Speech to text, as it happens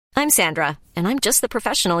I'm Sandra, and I'm just the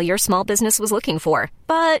professional your small business was looking for.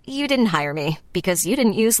 But you didn't hire me because you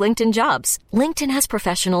didn't use LinkedIn Jobs. LinkedIn has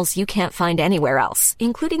professionals you can't find anywhere else,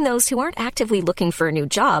 including those who aren't actively looking for a new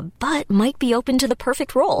job, but might be open to the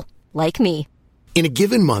perfect role, like me. In a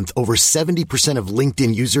given month, over 70% of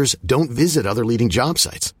LinkedIn users don't visit other leading job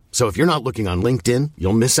sites. So if you're not looking on LinkedIn,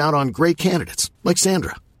 you'll miss out on great candidates like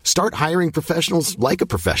Sandra. Start hiring professionals like a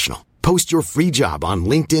professional. Post your free job on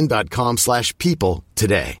linkedin.com/people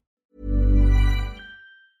today.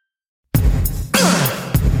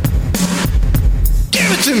 Give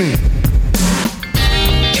it to me.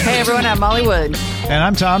 Hey everyone, I'm Molly Wood. And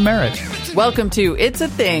I'm Tom Merritt. Welcome to It's a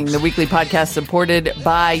Thing, the weekly podcast supported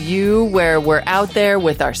by you, where we're out there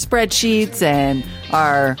with our spreadsheets and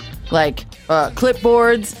our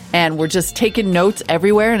clipboards, and we're just taking notes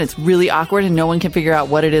everywhere, and it's really awkward, and no one can figure out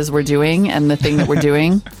what it is we're doing, and the thing that we're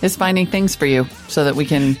doing is finding things for you so that we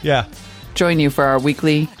can join you for our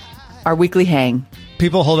weekly hang.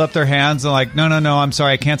 People hold up their hands and like, no, I'm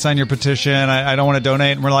sorry, I can't sign your petition. I don't want to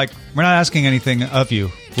donate. And we're like, we're not asking anything of you.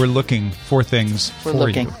 We're looking for things for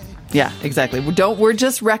you. Yeah, exactly. We're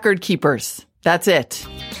just record keepers. That's it.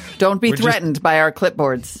 Don't be threatened by our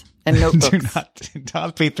clipboards and notebooks. Do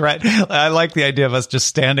not be threatened. I like the idea of us just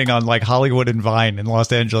standing on like Hollywood and Vine in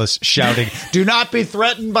Los Angeles shouting, do not be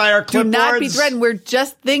threatened by our clipboards. Do not be threatened. We're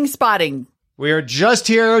just thing spotting. We are just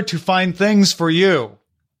here to find things for you.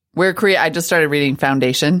 I just started reading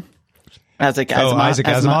Foundation. Isaac Asimov. Isaac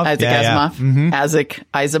Asimov? Asimov. Mm-hmm. Isaac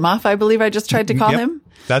Asimov, I believe I just tried to call him.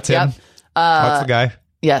 That's him. That's the guy.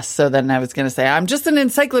 Yes, so then I was going to say, I'm just an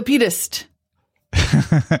encyclopedist.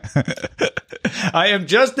 I am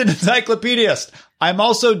just an encyclopedist. I'm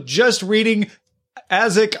also just reading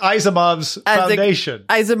Isaac Asimov's Foundation.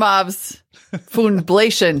 Asimov's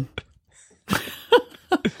Foundation.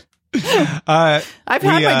 I've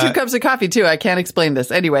had my 2 cups of coffee, too. I can't explain this.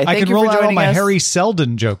 Anyway, thank you for joining us. I can roll out all my Harry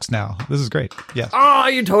Seldon jokes now. This is great. Yeah. Oh,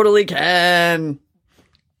 you totally can.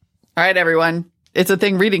 All right, everyone. It's a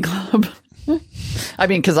Thing Reading Club. I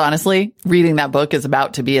mean, because honestly, reading that book is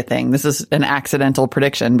about to be a thing. This is an accidental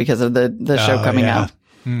prediction because of the show coming out.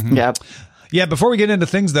 Mm-hmm. Yep. Yeah, before we get into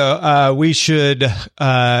things, though, we should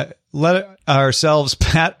let ourselves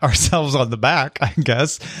pat ourselves on the back, I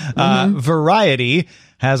guess. Variety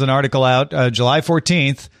has an article out July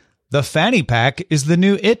 14th. The fanny pack is the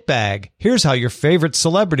new it bag. Here's how your favorite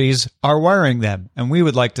celebrities are wearing them. And we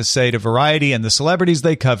would like to say to Variety and the celebrities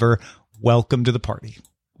they cover, welcome to the party.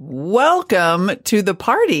 Welcome to the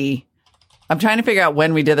party. I'm trying to figure out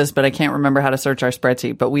when we did this, but I can't remember how to search our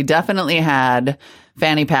spreadsheet. But we definitely had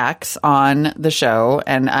fanny packs on the show.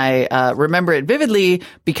 And I remember it vividly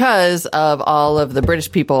because of all of the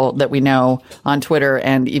British people that we know on Twitter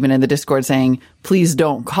and even in the Discord saying, please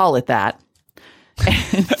don't call it that.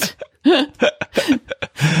 And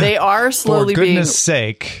they are slowly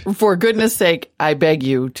For goodness sake, I beg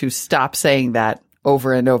you to stop saying that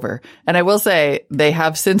over and over. And I will say they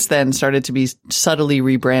have since then started to be subtly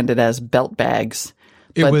rebranded as belt bags.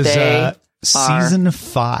 It was season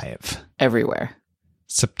 5 everywhere.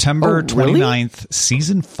 September 29th,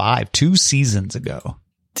 season 5, 2 seasons ago.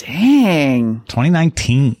 Dang.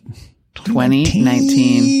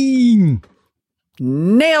 2019.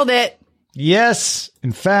 Nailed it. Yes.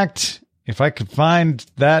 In fact, if I could find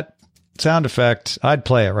that sound effect, I'd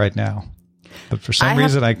play it right now. But for some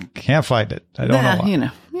reason, I can't find it. I don't know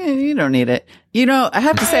why. You don't need it. I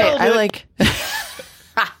have to say, I like...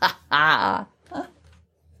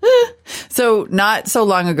 So not so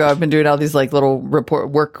long ago, I've been doing all these like little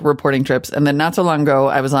work reporting trips. And then not so long ago,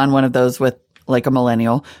 I was on one of those with like a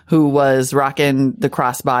millennial who was rocking the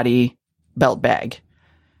crossbody belt bag,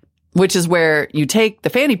 which is where you take the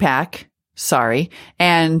fanny pack,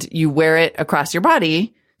 and you wear it across your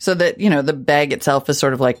body so that, the bag itself is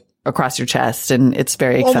sort of like across your chest, and it's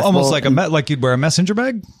very accessible. Almost like you'd wear a messenger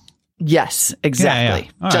bag? Yes,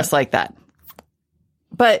 exactly. Yeah. Just like that.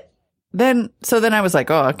 But then I was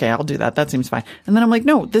like, oh, okay, I'll do that. That seems fine. And then I'm like,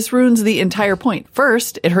 no, this ruins the entire point.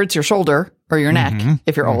 First, it hurts your shoulder or your neck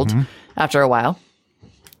if you're old after a while.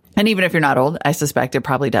 And even if you're not old, I suspect it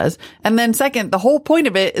probably does. And then second, the whole point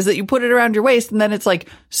of it is that you put it around your waist, and then it's like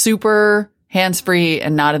super hands-free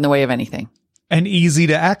and not in the way of anything. And easy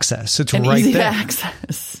to access. It's right there. Easy to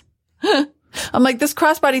access. I'm like, this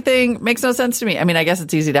crossbody thing makes no sense to me. I mean, I guess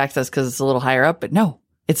it's easy to access because it's a little higher up, but no,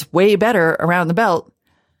 it's way better around the belt.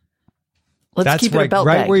 Let's keep it a belt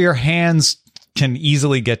bag. Right where your hands can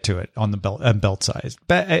easily get to it on the belt size.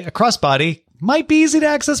 But a crossbody might be easy to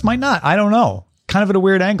access, might not. I don't know. Kind of at a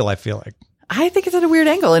weird angle, I feel like. I think it's at a weird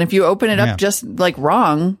angle. And if you open it up just like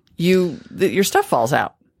wrong, your stuff falls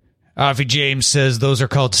out. Avi James says those are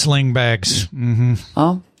called sling bags. Mm-hmm.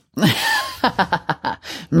 Oh,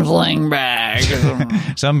 Sling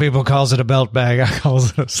bag. Some people calls it a belt bag. I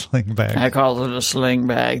calls it a sling bag. I call it a sling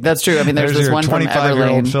bag. That's true. I mean, there's this your one from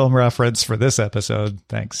 25-year-old Everlane. film reference for this episode.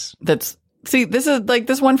 Thanks. This is like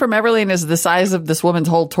this one from Everlane is the size of this woman's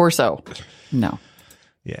whole torso. No.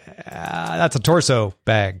 Yeah, that's a torso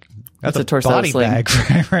bag. That's a torso body sling. bag,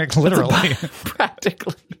 right? Literally.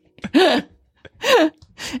 Practically.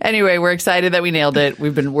 Anyway, we're excited that we nailed it.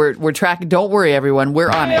 We're tracking. Don't worry, everyone.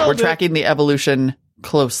 We're on it. We're tracking the evolution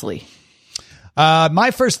closely.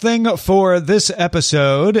 My first thing for this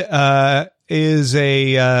episode is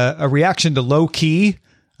a reaction to Loki.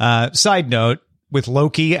 Side note, with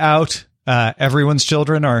Loki out, everyone's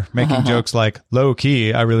children are making jokes like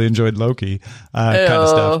Loki. I really enjoyed Loki, kind of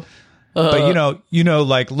stuff. But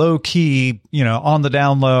like low key, on the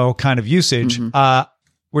down low kind of usage.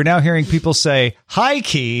 We're now hearing people say high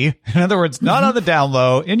key. In other words, not on the down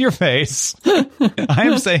low, in your face. I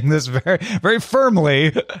am saying this very, very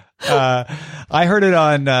firmly. I heard it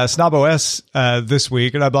on Snob OS this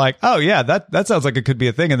week, and I'm like, oh yeah, that sounds like it could be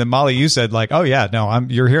a thing. And then Molly, you said like, oh yeah, no,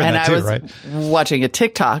 you're hearing And that I too, was right? watching a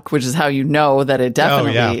TikTok, which is how you know that it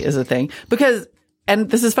definitely is a thing. Because, and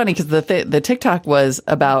this is funny because the TikTok was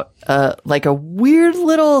about like a weird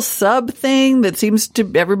little sub thing that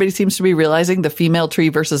everybody seems to be realizing, the female tree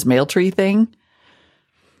versus male tree thing.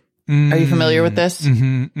 Are you familiar with this?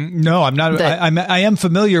 No, I'm not. I am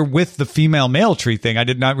familiar with the female male tree thing. I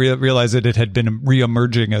did not realize that it had been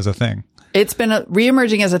reemerging as a thing. It's been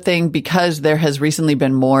reemerging as a thing because there has recently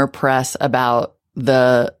been more press about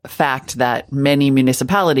the fact that many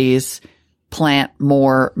municipalities plant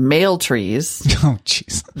more male trees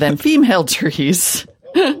than female trees.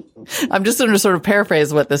 I'm just going to sort of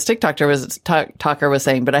paraphrase what this TikToker was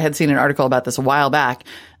saying, but I had seen an article about this a while back.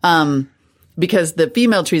 Because the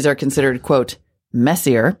female trees are considered, quote,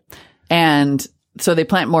 messier. And so they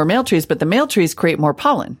plant more male trees, but the male trees create more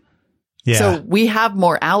pollen. Yeah. So we have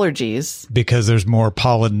more allergies. Because there's more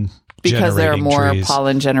pollen Because there are more trees.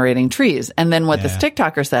 pollen generating trees. And then what this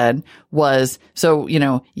TikToker said was, so,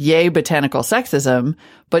 yay botanical sexism.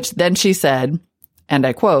 But then she said, and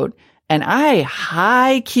I quote, and I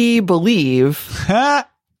high key believe.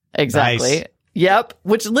 Exactly. Nice. Yep.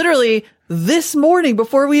 Which literally this morning,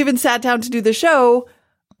 before we even sat down to do the show,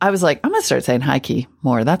 I was like, I'm going to start saying high key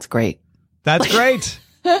more. That's great. That's great.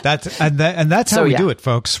 That's how we do it,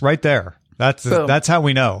 folks. Right there. That's how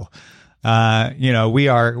we know. We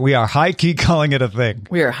are high key calling it a thing.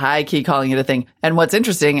 We are high key calling it a thing. And what's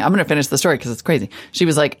interesting, I'm going to finish the story because it's crazy. She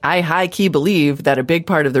was like, I high key believe that a big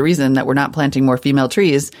part of the reason that we're not planting more female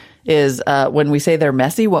trees is when we say they're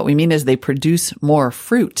messy, what we mean is they produce more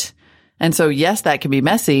fruit. And so, yes, that can be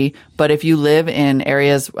messy, but if you live in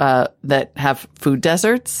areas that have food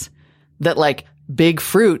deserts, that like big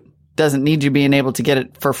fruit doesn't need you being able to get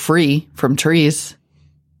it for free from trees.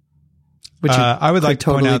 Which I would like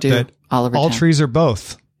to point out that all trees are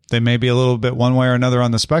both. They may be a little bit one way or another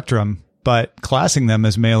on the spectrum, but classing them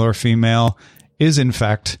as male or female is, in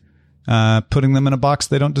fact, putting them in a box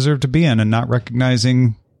they don't deserve to be in and not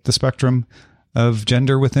recognizing the spectrum of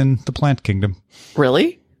gender within the plant kingdom.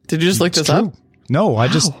 Really? Did you just look this up? No,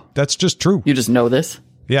 that's just true. You just know this?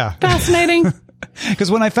 Yeah. Fascinating.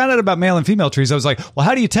 Because when I found out about male and female trees, I was like, well,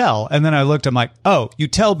 how do you tell? And then I looked, I'm like, oh, you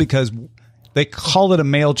tell because they call it a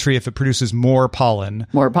male tree if it produces more pollen.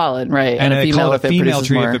 More pollen, right. And they call it a female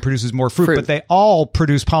tree if it produces more fruit. But they all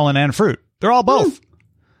produce pollen and fruit. They're all both.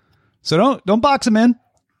 So don't box them in.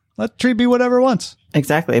 Let the tree be whatever it wants.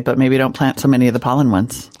 Exactly. But maybe don't plant so many of the pollen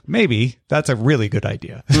ones. Maybe. That's a really good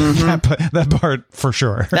idea. that part for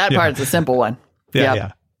sure. That part's a simple one.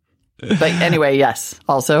 Yeah. But anyway, yes.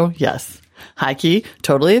 Also, yes. High key,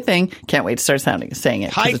 totally a thing. Can't wait to start saying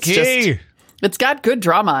it. High key. It's got good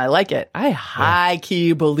drama. I like it. I high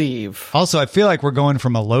key believe. Also, I feel like we're going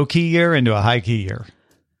from a low key year into a high key year.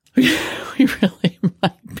 We really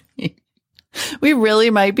might be. We really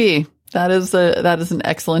might be. That is an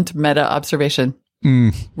excellent meta observation.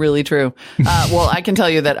 Really true. Well, I can tell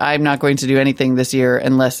you that I'm not going to do anything this year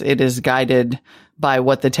unless it is guided by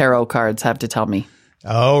what the tarot cards have to tell me.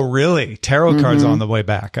 Oh, really? Tarot cards on the way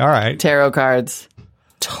back. All right. Tarot cards.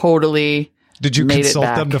 Totally. Did you consult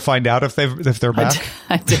them to find out if they're back?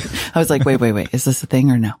 I did. I was like, wait. Is this a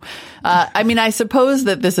thing or no? I mean, I suppose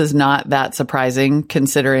that this is not that surprising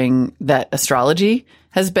considering that astrology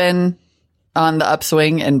has been on the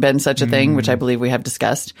upswing and been such a thing, which I believe we have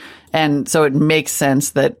discussed. And so it makes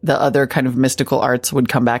sense that the other kind of mystical arts would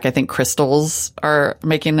come back. I think crystals are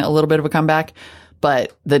making a little bit of a comeback,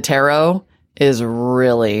 but the tarot is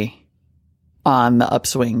really on the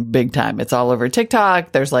upswing big time. It's all over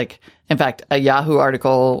TikTok. There's in fact, a Yahoo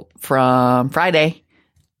article from Friday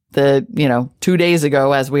the 2 days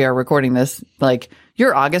ago as we are recording this, like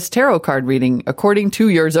your August tarot card reading according to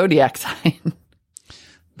your zodiac sign.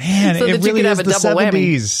 Man, So it that you really could is have a the double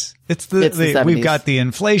whammy. 70s. It's the 70s. we've got the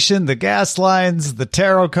inflation, the gas lines, the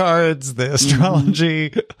tarot cards, the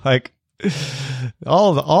astrology, like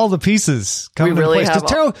all the pieces come into really place. have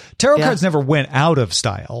Because tarot yeah. cards never went out of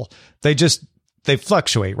style. They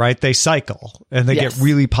fluctuate, right? They cycle and they Yes. get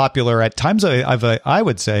really popular at times. I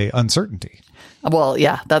would say uncertainty. Well,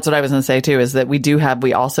 yeah, that's what I was going to say too, is that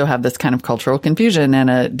we also have this kind of cultural confusion and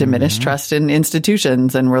a diminished trust in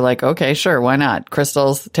institutions. And we're like, okay, sure. Why not?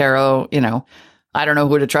 Crystals, tarot, I don't know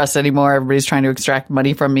who to trust anymore. Everybody's trying to extract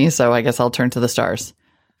money from me. So I guess I'll turn to the stars.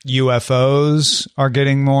 UFOs are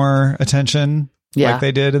getting more attention Yeah. like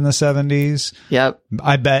they did in the 70s. Yep.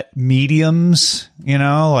 I bet mediums,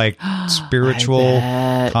 like spiritual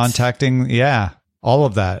bet. contacting. Yeah. All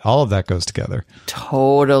of that goes together.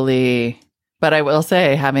 Totally. But I will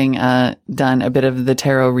say, having done a bit of the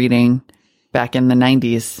tarot reading back in the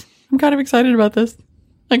 90s, I'm kind of excited about this.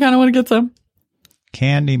 I kind of want to get some.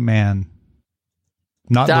 Candyman.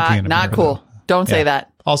 Not looking in a Not mirror, cool. though. Don't say Yeah. that.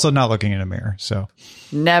 Also not looking in a mirror. So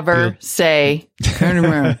Never say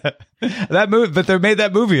Candyman. that movie, but they made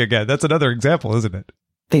that movie again. That's another example, isn't it?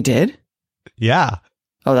 They did? Yeah.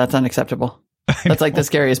 Oh, that's unacceptable. That's like the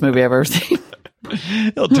scariest movie I've ever seen.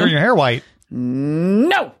 It'll turn your hair white.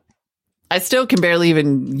 No. I still can barely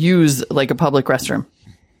even use like a public restroom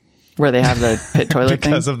where they have the pit toilet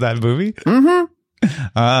Because thing. of that movie?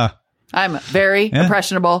 Mm-hmm. I'm very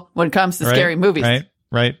impressionable when it comes to scary movies.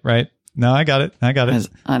 Right. No, I got it. It's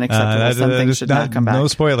unacceptable. Some things should not come back. No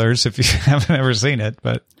spoilers if you haven't ever seen it,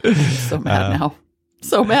 but So mad now.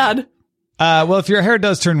 So mad. well, if your hair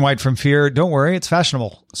does turn white from fear, don't worry, it's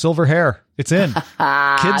fashionable. Silver hair, it's in.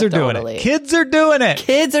 Kids are doing Totally. it. Kids are doing it.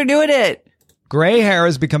 Kids are doing it. Gray hair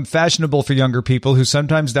has become fashionable for younger people who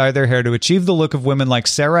sometimes dye their hair to achieve the look of women like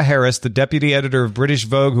Sarah Harris, the deputy editor of British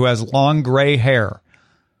Vogue, who has long gray hair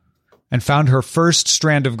and found her first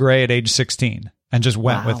strand of gray at age 16 and just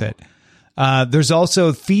went with it. There's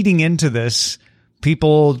also feeding into this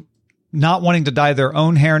people not wanting to dye their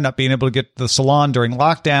own hair, not being able to get to the salon during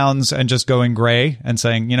lockdowns and just going gray and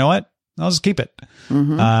saying, you know what, I'll just keep it.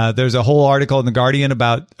 There's a whole article in The Guardian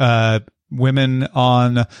about women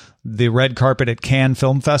on the red carpet at Cannes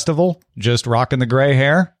Film Festival just rocking the gray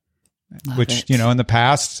hair, which, in the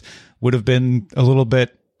past would have been a little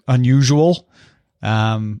bit unusual.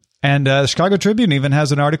 And the Chicago Tribune even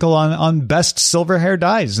has an article on best silver hair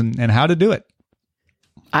dyes and how to do it.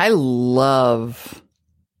 I love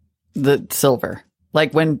the silver.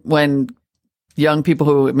 Like when young people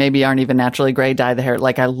who maybe aren't even naturally gray dye the hair,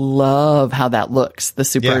 like I love how that looks. The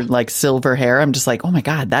super like silver hair. I'm just like, oh my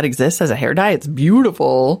God, that exists as a hair dye. It's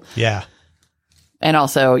beautiful. Yeah. And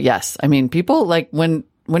also, yes, I mean, people like when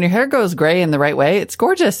your hair goes gray in the right way, it's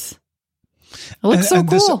gorgeous. It looks so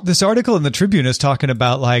cool. This article in the Tribune is talking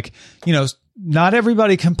about not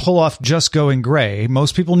everybody can pull off just going gray.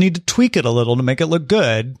 Most people need to tweak it a little to make it look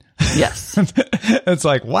good. Yes. It's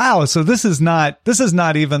like, wow. So this is not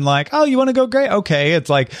even like, oh, you want to go gray? Okay. It's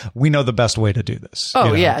like, we know the best way to do this.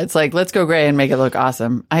 Oh, yeah. It's like, let's go gray and make it look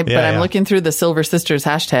awesome. But I'm looking through the Silver Sisters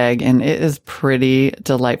hashtag and it is pretty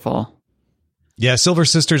delightful. Yeah. Silver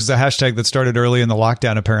Sisters is a hashtag that started early in the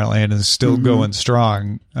lockdown, apparently, and is still going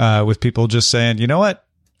strong with people just saying, you know what?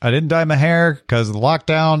 I didn't dye my hair because of the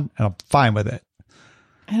lockdown and I'm fine with it.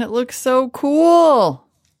 And it looks so cool.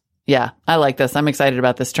 Yeah, I like this. I'm excited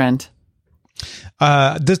about this trend.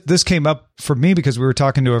 This came up for me because we were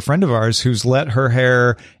talking to a friend of ours who's let her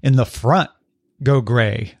hair in the front go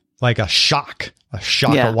gray, like a shock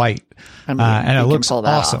of white. I mean, and it looks pull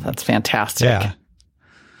that awesome. off. That's fantastic. Yeah.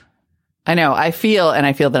 I know. I feel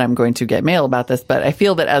that I'm going to get mail about this, but I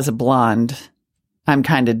feel that as a blonde, I'm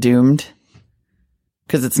kind of doomed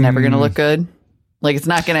because it's never going to look good. Like it's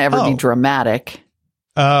not going to ever be dramatic.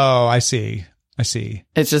 Oh, I see.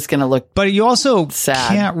 It's just going to look But you also sad.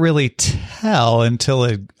 can't really tell until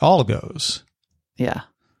it all goes. Yeah.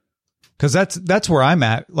 Because that's where I'm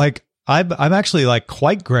at. Like I'm actually like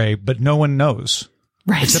quite gray, but no one knows.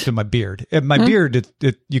 Right. Except in my beard. In my beard,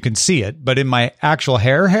 you can see it, but in my actual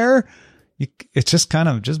hair, it's just kind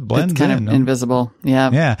of just blends It's kind in. of invisible. Yeah.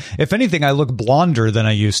 Yeah. If anything, I look blonder than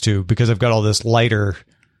I used to because I've got all this lighter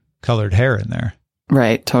colored hair in there.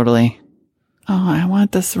 Right. Totally. Oh, I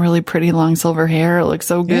want this really pretty long silver hair. It looks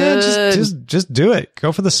so good. Yeah, just do it.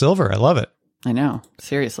 Go for the silver. I love it. I know.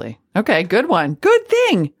 Seriously. Okay. Good one. Good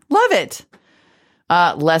thing. Love it.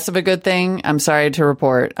 Less of a good thing. I'm sorry to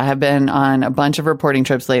report. I have been on a bunch of reporting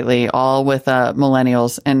trips lately, all with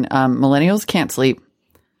millennials, and millennials can't sleep.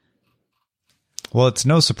 Well, it's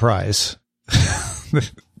no surprise.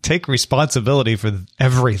 take responsibility for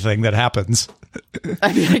everything that happens.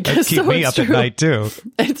 I mean, I guess keep so, me it's up true. at night too.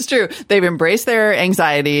 It's true. They've embraced their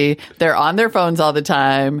anxiety. They're on their phones all the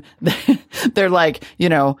time. They're like,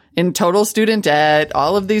 in total student debt,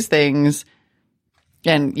 all of these things.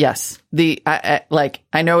 And yes, I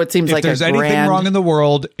know it seems If like there's anything wrong in the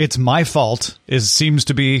world, it's my fault. Seems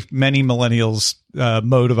to be many millennials'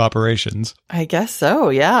 mode of operations. I guess so.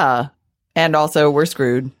 Yeah. And also we're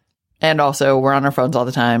screwed. And also we're on our phones all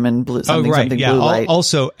the time and something blue light.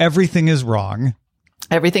 Also, everything is wrong.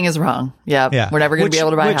 Everything is wrong. Yeah. We're never going to be able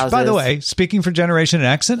to buy houses. By the way, speaking for Generation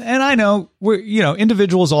X, and I know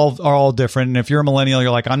individuals are all different. And if you're a millennial,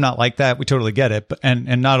 you're like, I'm not like that. We totally get it. But,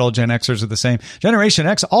 and not all Gen Xers are the same. Generation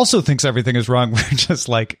X also thinks everything is wrong. We're just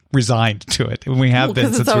like resigned to it. And we have been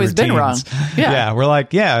since it's always been wrong. Yeah. We're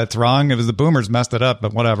like, yeah, it's wrong. It was the boomers messed it up,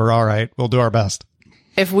 but whatever. All right. We'll do our best.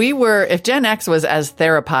 If Gen X was as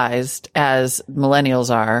therapized as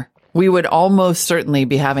millennials are, we would almost certainly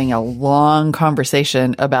be having a long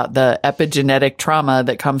conversation about the epigenetic trauma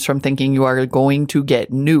that comes from thinking you are going to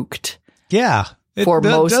get nuked. Yeah. For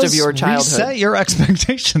most of your childhood. Reset your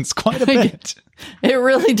expectations quite a bit. It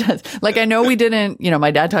really does. Like, I know we didn't,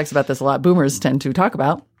 my dad talks about this a lot. Boomers tend to talk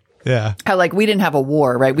about. Yeah. How, we didn't have a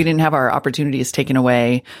war, right? We didn't have our opportunities taken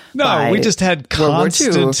away. No, we just had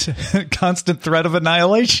constant threat of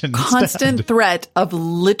annihilation. Constant threat of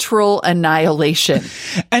literal annihilation.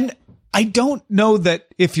 And I don't know that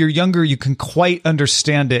if you're younger, you can quite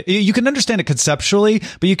understand it. You can understand it conceptually,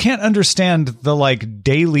 but you can't understand the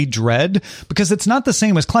daily dread because it's not the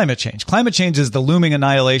same as climate change. Climate change is the looming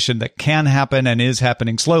annihilation that can happen and is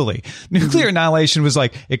happening slowly. Nuclear annihilation was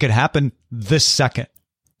it could happen this second.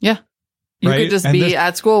 Yeah. You right? could just be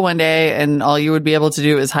at school one day and all you would be able to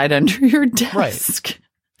do is hide under your desk.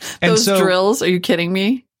 Right. Those drills, are you kidding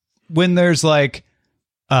me? When there's when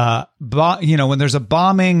there's a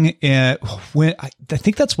bombing, I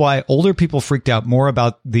think that's why older people freaked out more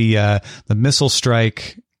about the missile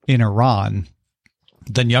strike in Iran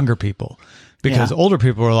than younger people, because older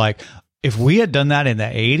people were like, if we had done that in the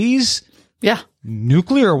 80s,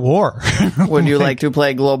 nuclear war. Would you like to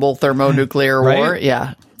play global thermonuclear war?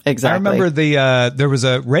 Yeah, exactly. I remember there was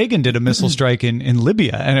Reagan did a missile strike in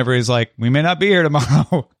Libya, and everybody's like, we may not be here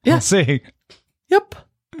tomorrow. Yeah. We'll see. Yep.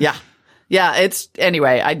 Yeah. Yeah,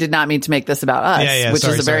 anyway, I did not mean to make this about us, which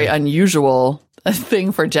is a very unusual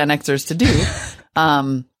thing for Gen Xers to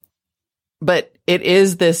do. But it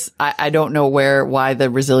is this, I don't know why the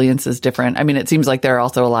resilience is different. I mean, it seems like there are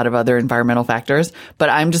also a lot of other environmental factors, but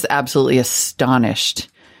I'm just absolutely astonished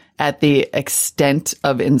at the extent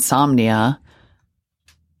of insomnia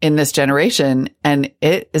in this generation. And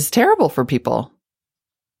it is terrible for people.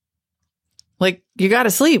 You got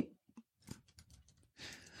to sleep.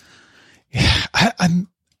 Yeah,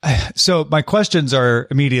 so my questions are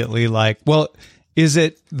immediately is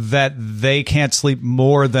it that they can't sleep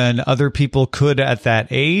more than other people could at that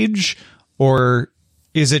age? Or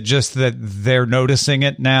is it just that they're noticing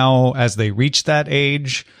it now as they reach that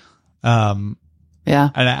age? Yeah.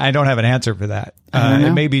 And I don't have an answer for that.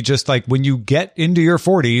 It may be just when you get into your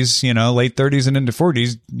 40s, late 30s and into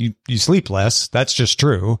 40s, you sleep less. That's just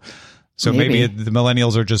true. So maybe the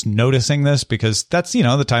millennials are just noticing this because that's,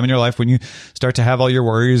 the time in your life when you start to have all your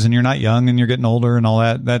worries and you're not young and you're getting older and all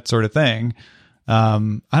that sort of thing. I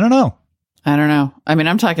don't know. I mean,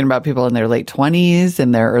 I'm talking about people in their late 20s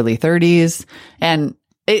and their early 30s. And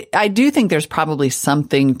I do think there's probably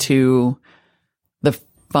something to the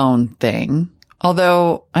phone thing.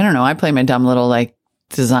 Although, I don't know, I play my dumb little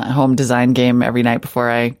home design game every night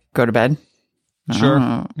before I go to bed.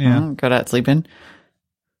 Sure. Yeah. Good at sleeping.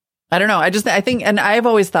 I don't know. I think, and I've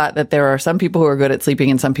always thought that there are some people who are good at sleeping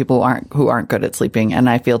and some people who aren't good at sleeping. And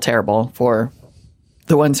I feel terrible for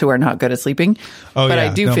the ones who are not good at sleeping. Oh, but yeah.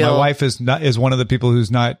 I do feel my wife is one of the people who's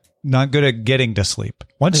not good at getting to sleep.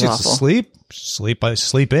 Once she's asleep,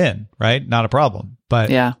 sleep in, right? Not a problem.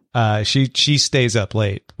 But she stays up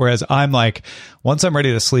late. Whereas I'm once I'm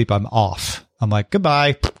ready to sleep, I'm off. I'm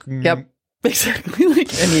goodbye. Yep. Exactly.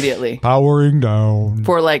 Immediately. Powering down.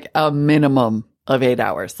 For a minimum of 8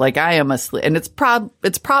 hours. I am asleep. And it's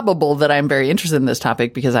probable that I'm very interested in this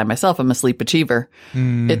topic because I myself am a sleep achiever.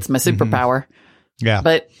 It's my superpower. Yeah.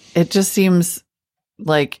 But it just seems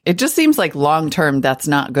like long term that's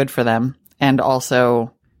not good for them. And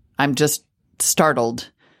also I'm just startled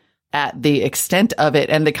at the extent of it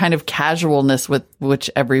and the kind of casualness with which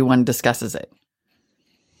everyone discusses it.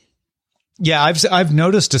 Yeah, I've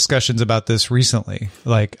noticed discussions about this recently.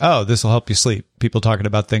 This will help you sleep. People talking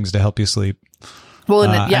about things to help you sleep. Well,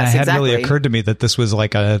 and and it hadn't really occurred to me that this was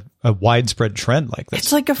like a widespread trend like this.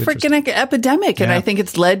 It's like a freaking epidemic. And I think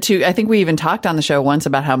it's led to, I think we even talked on the show once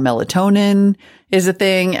about how melatonin is a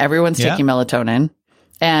thing. Everyone's taking melatonin.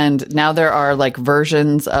 And now there are like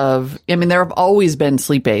versions of, I mean, there have always been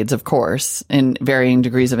sleep aids, of course, in varying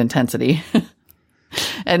degrees of intensity.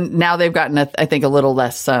 And now they've gotten, I think, a little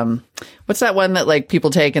less, what's that one that like people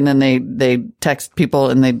take and then they text people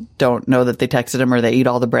and they don't know that they texted them, or they eat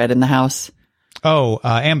all the bread in the house? Oh,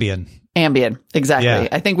 Ambien. Ambien, exactly. Yeah.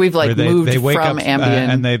 I think we've like moved from Ambien.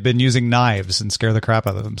 And they've been using knives and scare the crap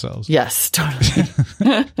out of themselves. Yes,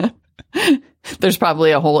 totally. There's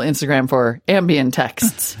probably a whole Instagram for Ambien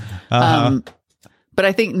texts. But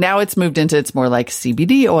I think now it's moved into, it's more like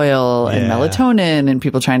CBD oil and melatonin and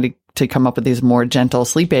people trying to come up with these more gentle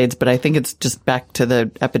sleep aids. But I think it's just back to the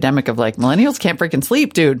epidemic of like, millennials can't freaking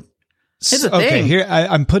sleep, dude. It's a thing. Okay, here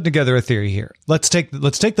I'm putting together a theory here. Let's take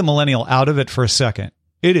the millennial out of it for a second.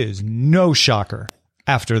 It is no shocker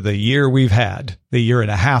after the year we've had, the year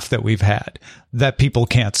and a half that we've had, that people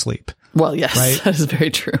can't sleep. Well, yes, right? That is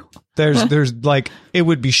very true. There's like, it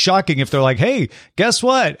would be shocking if they're like, hey, guess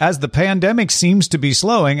what? As the pandemic seems to be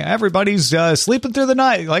slowing, everybody's sleeping through the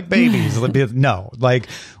night like babies. No, like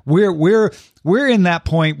we're in that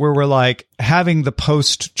point where we're like having the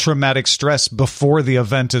post-traumatic stress before the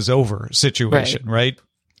event is over situation, right?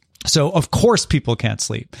 So of course people can't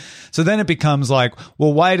sleep. So then it becomes like,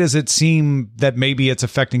 well, why does it seem that maybe it's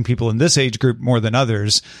affecting people in this age group more than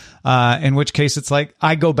others? In which case it's like,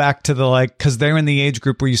 I go back to the like, cause they're in the age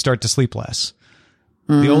group where you start to sleep less.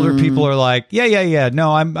 The older people are like, yeah.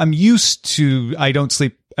 No, I'm used to, I don't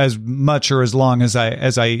sleep as much or as long as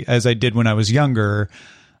I did when I was younger.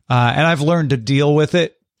 And I've learned to deal with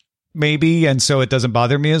it maybe. And so it doesn't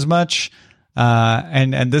bother me as much.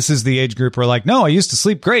 And this is the age group where like, no, I used to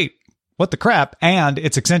sleep great. What the crap? And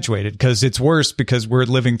it's accentuated because it's worse because we're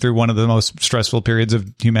living through one of the most stressful periods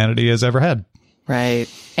of humanity has ever had. Right.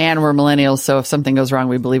 And we're millennials. So if something goes wrong,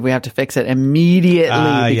 we believe we have to fix it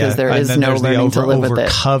immediately because there is no learning to live with it.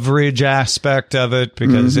 Coverage aspect of it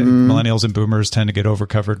because millennials and boomers tend to get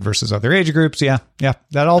overcovered versus other age groups. Yeah.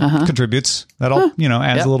 That all contributes. That all,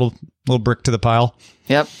 adds a little brick to the pile.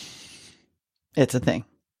 Yep. It's a thing.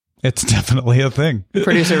 It's definitely a thing.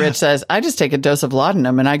 Producer Rich says, I just take a dose of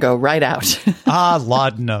laudanum and I go right out.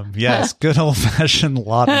 Laudanum. Yes. Good old fashioned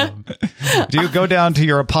laudanum. Do you go down to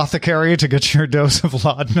your apothecary to get your dose of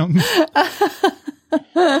laudanum?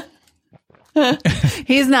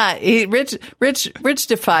 He's not. Rich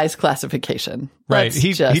defies classification. Right.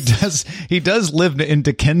 He does live in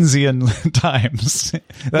Dickensian times.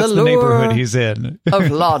 That's the neighborhood he's in.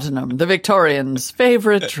 Of laudanum, the Victorians'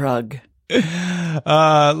 favorite drug.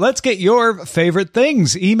 Let's get your favorite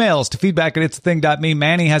things. Emails to feedback@itsathing.me.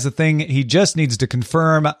 Manny has a thing he just needs to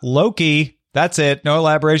confirm. Loki. That's it. No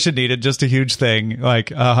elaboration needed. Just a huge thing.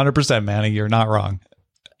 Like 100%, Manny. You're not wrong.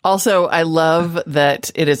 Also, I love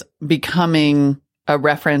that it is becoming a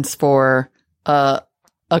reference for a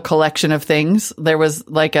collection of things. There was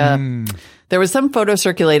like there was some photo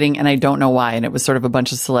circulating and I don't know why. And it was sort of a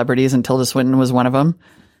bunch of celebrities and Tilda Swinton was one of them.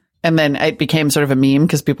 And then it became sort of a meme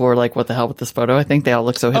because people were like, what the hell with this photo? I think they all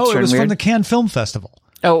look so hipster and weird. Oh, it was from the Cannes Film Festival.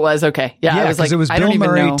 Oh, it was? Okay. Yeah, I was like, it was Bill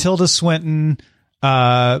Murray, Tilda Swinton,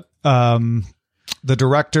 the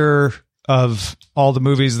director of all the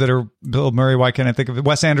movies that are Bill Murray. Why can't I think of it?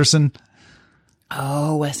 Wes Anderson.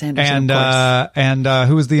 Oh, Wes Anderson, and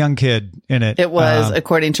who was the young kid in it? It was,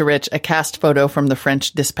 according to Rich, a cast photo from the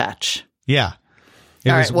French Dispatch. Yeah.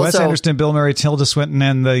 It was Wes Anderson, Bill Murray, Tilda Swinton,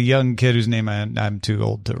 and the young kid whose name I'm too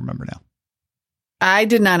old to remember now. I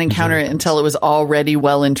did not encounter it until it was already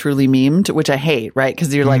well and truly memed, which I hate, right?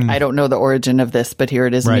 Because you're like, I don't know the origin of this, but here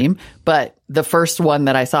it is meme. But the first one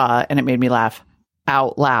that I saw, and it made me laugh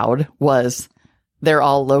out loud, was they're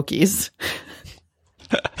all Lokis.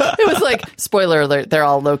 It was like, spoiler alert, they're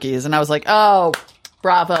all Lokis. And I was like, oh,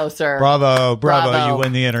 bravo, sir. Bravo. You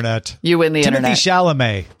win the internet. Internet. Timothy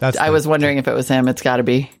Chalamet. I was wondering if it was him. It's got to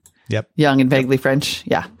be. Yep. Young and vaguely French.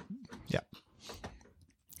 Yeah. Yep.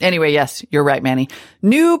 Anyway, yes, you're right, Manny.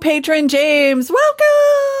 New patron James,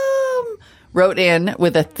 welcome! Wrote in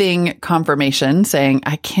with a thing confirmation saying,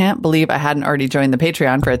 I can't believe I hadn't already joined the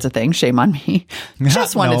Patreon for It's a Thing. Shame on me.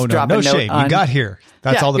 Just wanted to drop a note shame. You got here.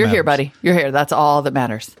 That's all that matters. You're here, buddy. You're here. That's all that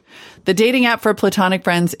matters. The dating app for platonic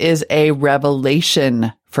friends is a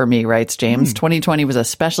revelation for me, writes James. 2020 was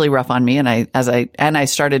especially rough on me, and I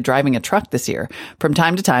started driving a truck this year. From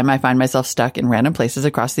time to time, I find myself stuck in random places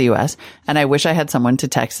across the U.S., and I wish I had someone to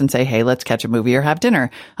text and say, hey, let's catch a movie or have dinner.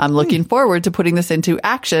 I'm looking forward to putting this into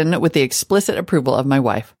action with the explicit approval of my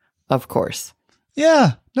wife, of course.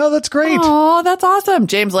 Yeah. No, that's great. Oh, that's awesome.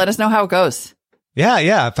 James, let us know how it goes.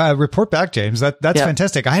 Yeah. If I report back, James, that's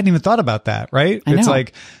fantastic. I hadn't even thought about that. Right? I It's know.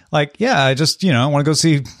 like, yeah, I just, I want to go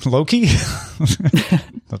see Loki.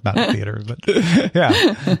 That's not a theater, but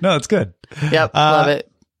yeah, no, it's good. Yep. Love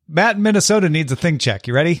it. Matt in Minnesota needs a thing check.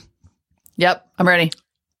 You ready? Yep. I'm ready.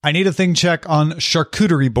 I need a thing check on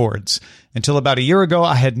charcuterie boards. Until about a year ago,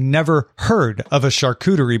 I had never heard of a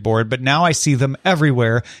charcuterie board, but now I see them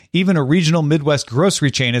everywhere. Even a regional Midwest grocery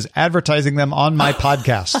chain is advertising them on my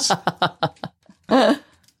podcasts.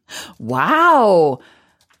 Wow.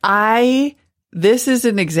 This is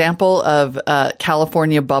an example of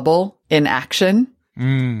California bubble in action.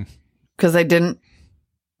 Because I didn't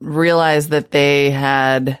realize that they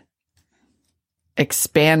had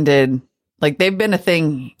expanded. Like, they've been a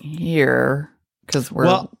thing here because we're.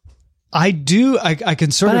 Well, I can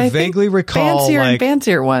sort of vaguely recall fancier and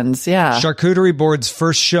fancier ones. Yeah. Charcuterie boards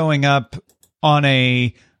first showing up on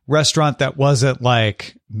a restaurant that wasn't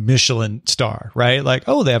like Michelin star, right? Like,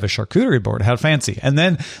 oh, they have a charcuterie board. How fancy. And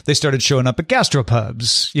then they started showing up at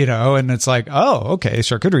gastropubs, and it's like, oh, okay,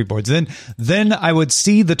 charcuterie boards. Then I would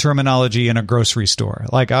see the terminology in a grocery store.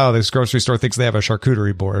 Like, oh, this grocery store thinks they have a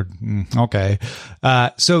charcuterie board. Okay.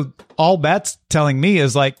 So all that's telling me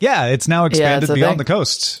is like, yeah, it's now expanded beyond the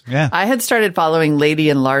coast. Yeah. I had started following Lady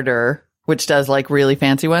and Larder, which does like really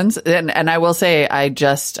fancy ones. And I will say I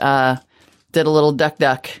just did a little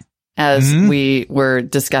duck as we were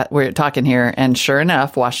talking here. And sure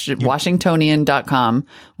enough, Washingtonian.com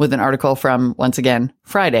with an article from, once again,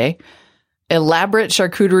 Friday. Elaborate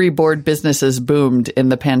charcuterie board businesses boomed in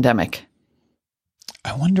the pandemic.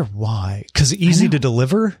 I wonder why. Because easy to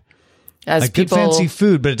deliver? As like people, good fancy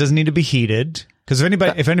food, but it doesn't need to be heated. Because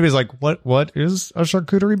if anybody's like, what is a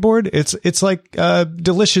charcuterie board? It's like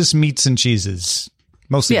delicious meats and cheeses.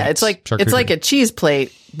 Mostly it's like a cheese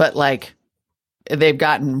plate, but like they've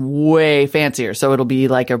gotten way fancier. So it'll be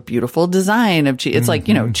like a beautiful design of cheese. It's like,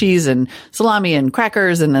 cheese and salami and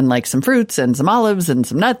crackers and then like some fruits and some olives and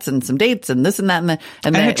some nuts and some dates and this and that.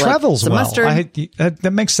 And then it travels well. Mustard.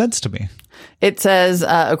 That makes sense to me. It says,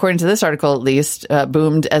 according to this article at least,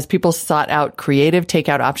 boomed as people sought out creative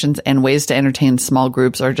takeout options and ways to entertain small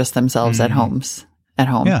groups or just themselves at home.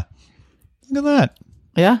 Yeah. Look at that.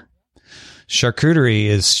 Yeah. Charcuterie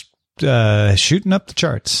is shooting up the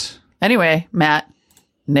charts. Anyway, Matt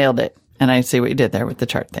nailed it. And I see what you did there with the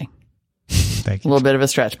chart thing. Thank you. A little bit of a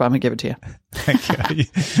stretch, but I'm going to give it to you. Thank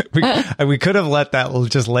you. We could have let that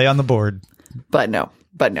just lay on the board. But no.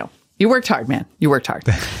 You worked hard, man. You worked hard.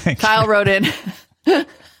 Kyle wrote in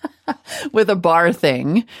with a bar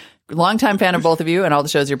thing. Longtime fan of both of you and all the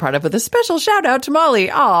shows you're part of, with a special shout out to Molly.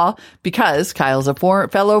 Because Kyle's a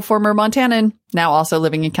fellow former Montanan, now also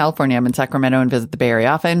living in California. I'm in Sacramento and visit the Bay Area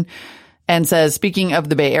often. And says, speaking of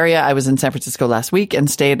the Bay Area, I was in San Francisco last week and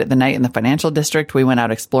stayed the night in the financial district. We went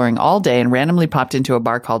out exploring all day and randomly popped into a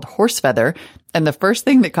bar called Horsefeather. And the first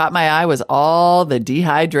thing that caught my eye was all the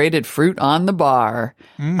dehydrated fruit on the bar.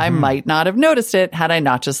 I might not have noticed it had I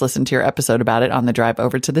not just listened to your episode about it on the drive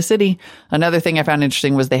over to the city. Another thing I found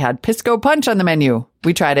interesting was they had Pisco Punch on the menu.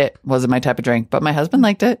 We tried it. Wasn't my type of drink, but my husband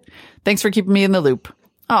liked it. Thanks for keeping me in the loop.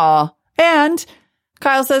 Aw. And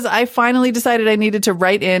Kyle says, I finally decided I needed to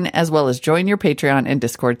write in as well as join your Patreon and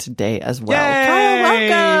Discord today as well. Yay!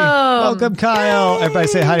 Kyle, welcome. Welcome, Kyle. Yay! Everybody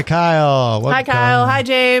say hi to Kyle. Hi, Kyle. Hi,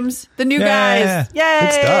 James. The new guys.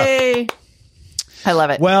 Yay. Good stuff. I love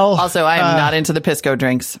it. Well, also, I am not into the Pisco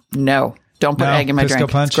drinks. No. Don't put egg in my Pisco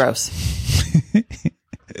drink. Punch. It's gross.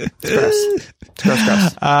 It's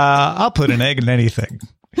gross. I'll put an egg in anything,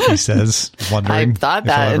 he says, wondering. I thought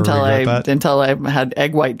that until I had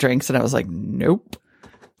egg white drinks, and I was like, nope.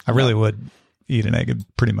 I really would eat an egg in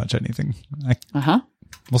pretty much anything.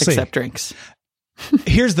 We'll see. Except drinks.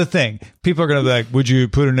 Here's the thing. People are going to be like, would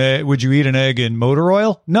you eat an egg in motor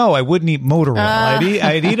oil? No, I wouldn't eat motor oil. I'd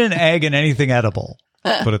eat an egg in anything edible.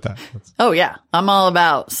 Put it that. Oh yeah. I'm all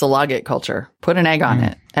about salagate culture. Put an egg on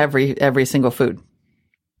it. Every single food.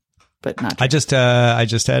 But not drinks. I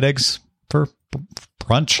just had eggs for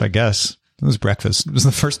brunch, I guess. It was breakfast. It was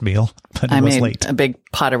the first meal, but it was late. A big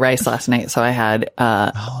pot of rice last night, so I had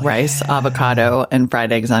rice, avocado, and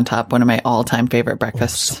fried eggs on top. One of my all-time favorite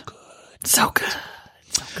breakfasts. So good.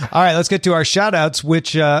 All right, let's get to our shout-outs,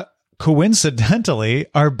 which coincidentally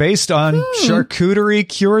are based on charcuterie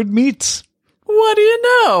cured meats. What do you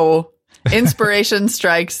know? Inspiration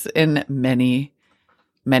strikes in many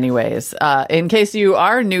ways. In case you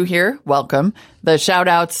are new here, welcome. The shout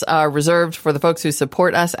outs are reserved for the folks who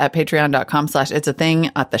support us at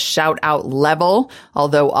patreon.com/itsatthing at the shout out level.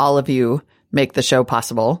 Although all of you make the show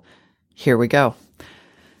possible. Here we go.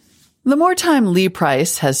 The more time Lee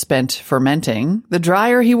Price has spent fermenting, the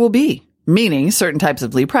drier he will be. meaning certain types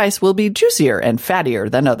of Lee Price will be juicier and fattier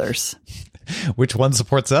than others. Which one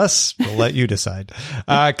supports us? We'll let you decide.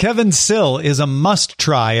 Kevin Sill is a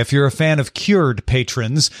must-try if you're a fan of cured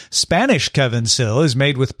patrons. Spanish Kevin Sill is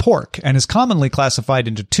made with pork and is commonly classified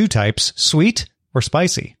into two types, sweet or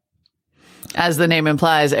spicy. As the name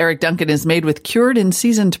implies, Eric Duncan is made with cured and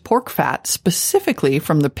seasoned pork fat, specifically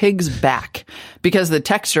from the pig's back. Because the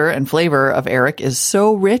texture and flavor of Eric is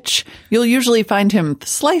so rich, you'll usually find him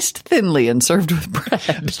sliced thinly and served with bread.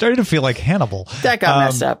 I'm starting to feel like Hannibal. That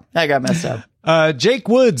got messed up. Jake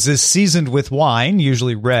Woods is seasoned with wine,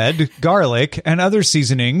 usually red, garlic, and other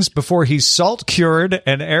seasonings before he's salt cured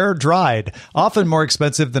and air dried. Often more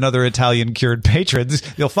expensive than other Italian cured patrons,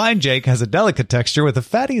 you'll find Jake has a delicate texture with a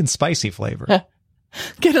fatty and spicy flavor.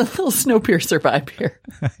 Get a little Snowpiercer vibe here.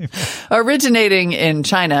 Originating in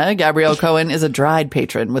China, Gabrielle Cohen is a dried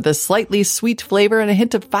patron with a slightly sweet flavor and a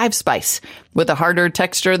hint of five spice. With a harder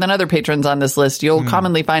texture than other patrons on this list, you'll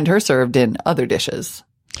commonly find her served in other dishes.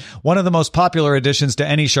 One of the most popular additions to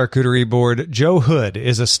any charcuterie board, Joe Hood,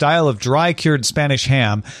 is a style of dry cured Spanish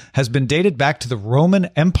ham, has been dated back to the Roman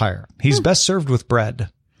Empire. He's best served with bread.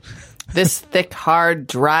 This thick, hard,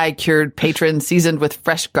 dry cured patron seasoned with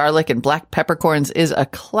fresh garlic and black peppercorns is a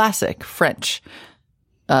classic French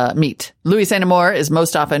meat. Louis Saint-Amour is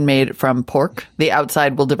most often made from pork. The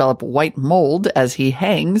outside will develop white mold as he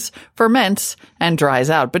hangs, ferments, and dries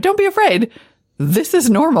out. But don't be afraid. This is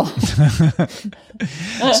normal.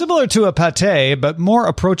 Similar to a pate, but more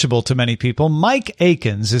approachable to many people, Mike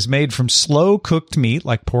Akins is made from slow-cooked meat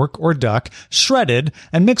like pork or duck, shredded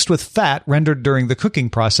and mixed with fat rendered during the cooking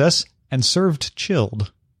process and served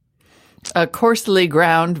chilled. A coarsely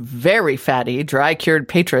ground, very fatty, dry-cured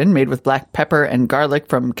patron made with black pepper and garlic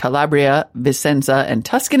from Calabria, Vicenza, and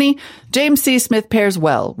Tuscany, James C. Smith pairs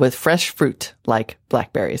well with fresh fruit like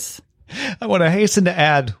blackberries. I want to hasten to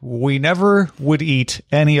add, we never would eat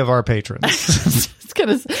any of our patrons. I was just going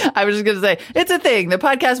to say, it's a thing, the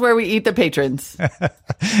podcast where we eat the patrons.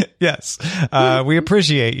 Yes. We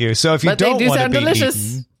appreciate you. So if you don't want to be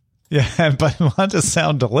delicious. Eaten, yeah, but want to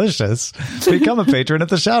sound delicious, become a patron at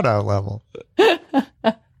the shout-out level.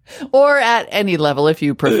 Or at any level if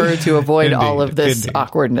you prefer to avoid all of this indeed.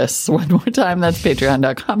 Awkwardness. One more time, that's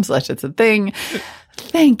patreon.com/itsatthing.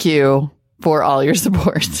 Thank you for all your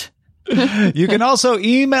support. You can also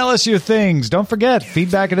email us your things. Don't forget,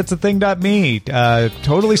 feedback@itsathing.me.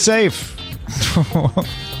 Totally safe.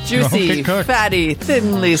 Juicy, fatty,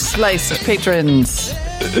 thinly sliced patrons.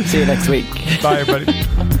 See you next week. Bye, everybody. Give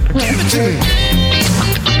it to me.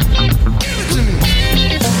 Give it to me.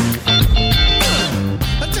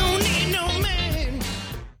 I don't need no man.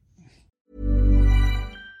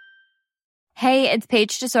 Hey, it's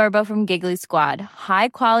Paige DeSorbo from Giggly Squad. High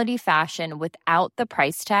quality fashion without the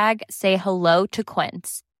price tag. Say hello to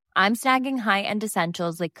Quince. I'm snagging high-end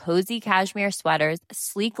essentials like cozy cashmere sweaters,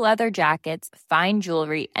 sleek leather jackets, fine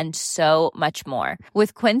jewelry, and so much more.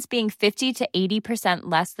 With Quince being 50 to 80%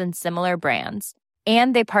 less than similar brands.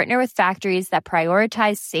 And they partner with factories that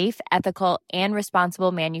prioritize safe, ethical, and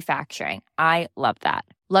responsible manufacturing. I love that.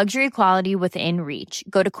 Luxury quality within reach.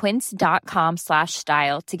 Go to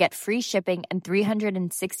quince.com/style to get free shipping and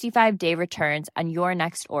 365-day returns on your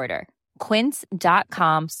next order.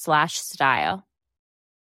 Quince.com/style.